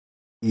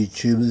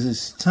YouTubers,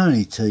 it's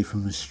Tony T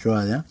from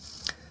Australia.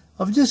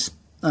 I've just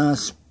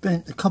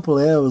spent a couple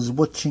of hours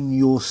watching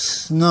your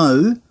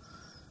snow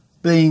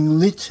being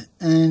lit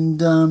and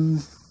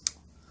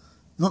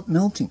not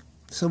melting.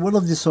 So what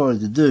I've decided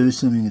to do,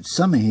 assuming it's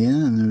summer here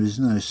and there is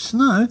no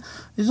snow,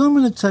 is I'm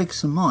going to take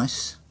some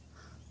ice,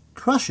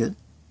 crush it,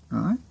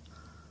 right?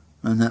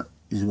 And that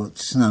is what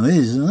snow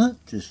is, isn't it?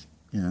 Just,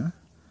 you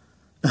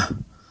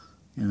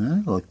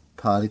know, like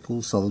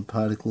particles, solid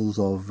particles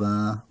of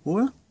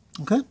water.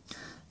 Okay,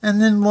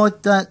 and then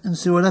light that and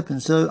see what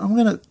happens. So I'm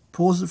going to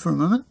pause it for a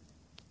moment.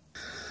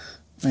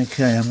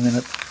 Okay, I'm going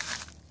to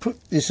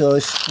put this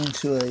ice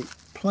into a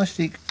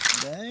plastic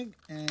bag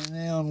and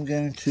now I'm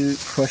going to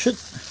crush it.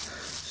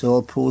 So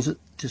I'll pause it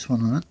just 1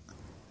 minute.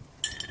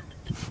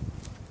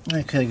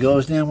 Okay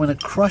guys, now I'm going to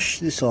crush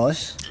this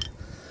ice.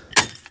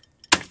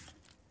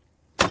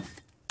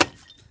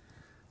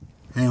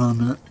 Hang on a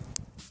minute.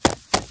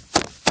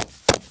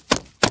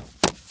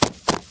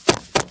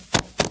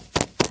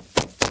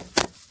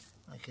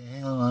 Okay,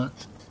 hang on a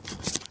minute.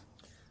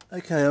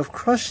 Okay, I've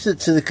crushed it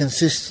to the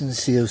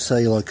consistency of,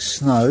 say, like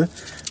snow.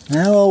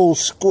 Now I will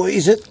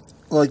squeeze it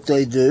like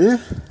they do.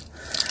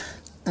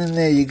 And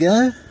there you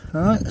go.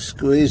 Alright, a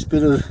squeezed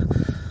bit of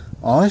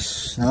ice,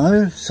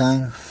 snow,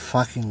 same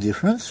fucking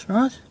difference,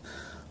 right?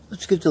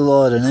 Let's get the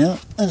lighter now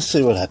and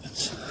see what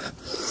happens.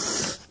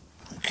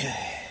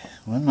 Okay,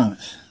 1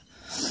 moment.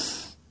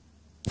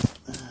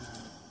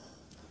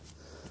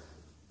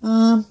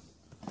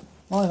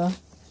 Lighter.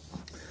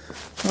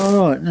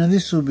 Alright, now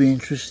this will be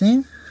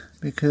interesting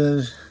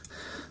because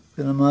I've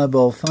got a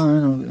mobile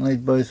phone, I'm going to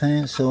need both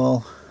hands, so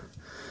I'll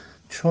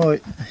try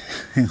it.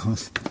 Hang on.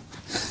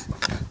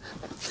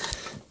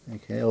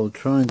 Okay, I'll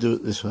try and do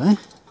it this way.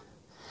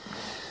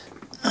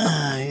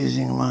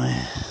 Using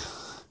my...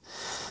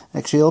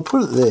 Actually, I'll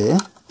put it there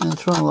and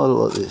try and light it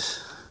like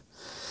this.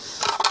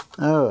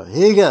 Alright,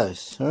 here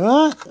goes.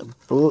 Alright.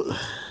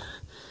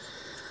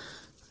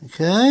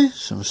 Okay,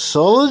 some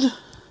solid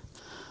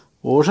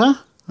water,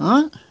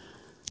 right?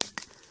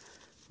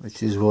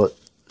 Which is what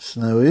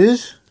snow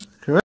is,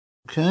 correct?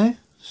 Okay,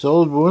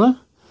 solid water.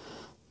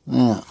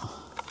 Now,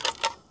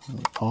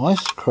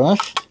 ice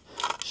crushed,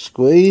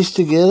 squeezed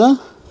together.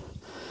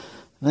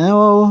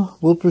 Now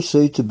we'll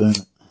proceed to burn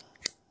it.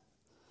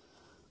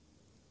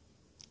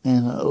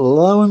 And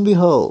lo and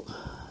behold,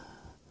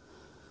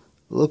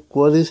 look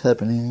what is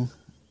happening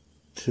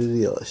to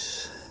the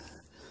ice.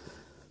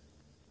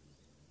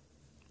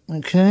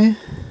 Okay.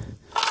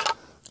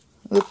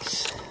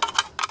 Oops.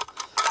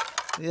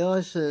 The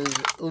ice has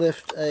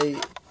left a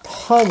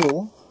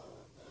puddle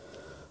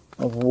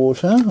of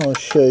water. I'll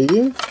show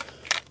you.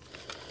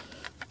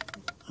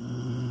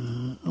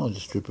 I'll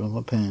just drip it on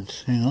my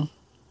pants. Hang on.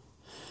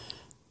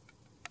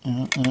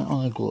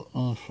 On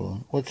the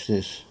floor. Watch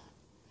this.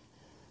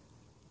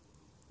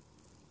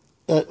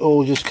 That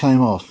all just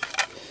came off.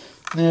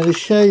 Now to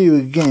show you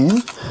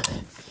again.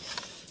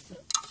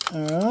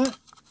 Alright.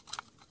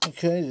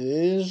 Okay,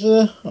 there's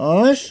the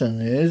ice and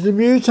there's the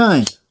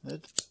butane.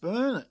 Let's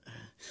burn it.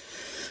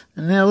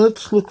 And now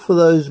let's look for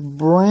those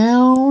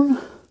brown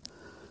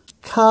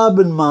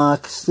carbon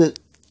marks that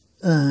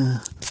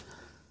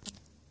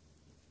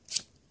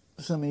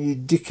some of you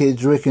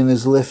dickheads reckon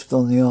is left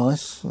on the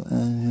ice,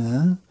 and, you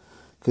know,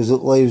 because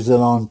it leaves it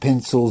on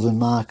pencils and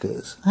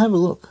markers. Have a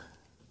look.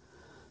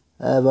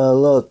 Have a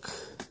look.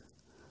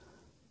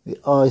 The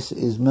ice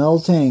is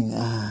melting.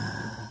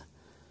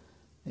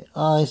 The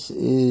ice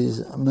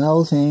is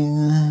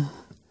melting.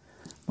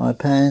 My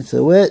pants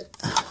are wet.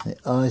 The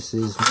ice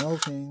is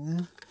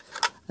melting.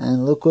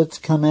 And look what's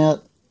come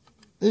out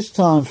this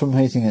time from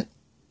heating it.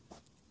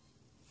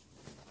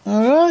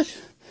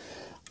 Alright.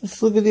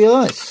 Let's look at the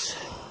ice.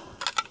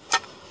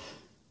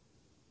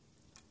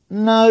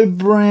 No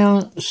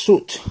brown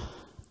soot.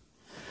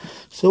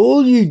 So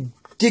all you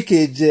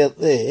dickheads out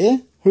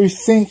there who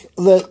think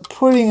that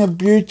putting a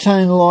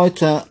butane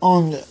lighter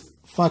on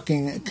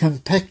fucking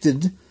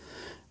compacted,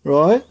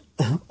 right,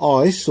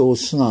 ice or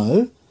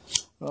snow,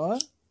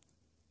 right,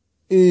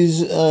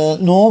 is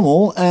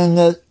normal, and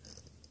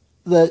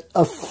that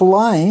a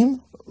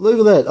flame, look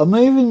at that, I'm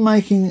even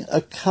making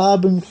a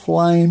carbon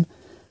flame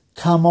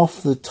come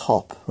off the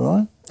top,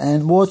 right?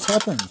 And what's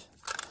happened?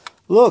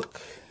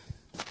 Look.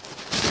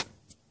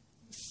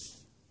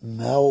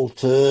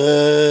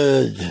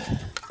 Melted.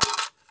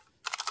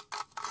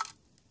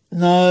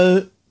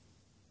 No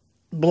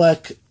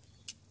black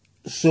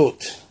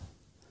soot.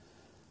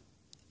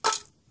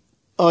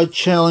 I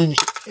challenge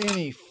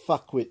any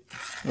fuckwit,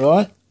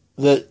 right,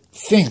 that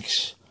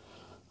thinks,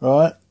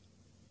 right,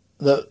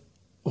 that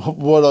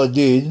what I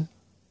did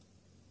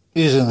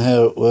isn't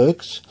how it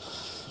works.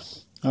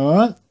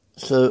 Alright?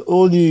 So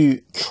all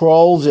you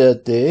trolls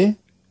out there,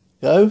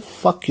 go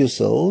fuck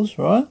yourselves,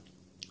 right?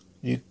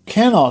 You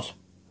cannot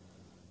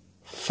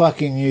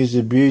fucking use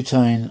the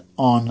butane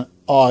on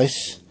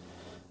ice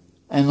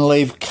and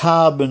leave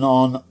carbon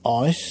on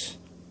ice.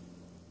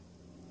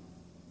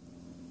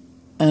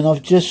 And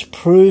I've just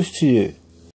proved to you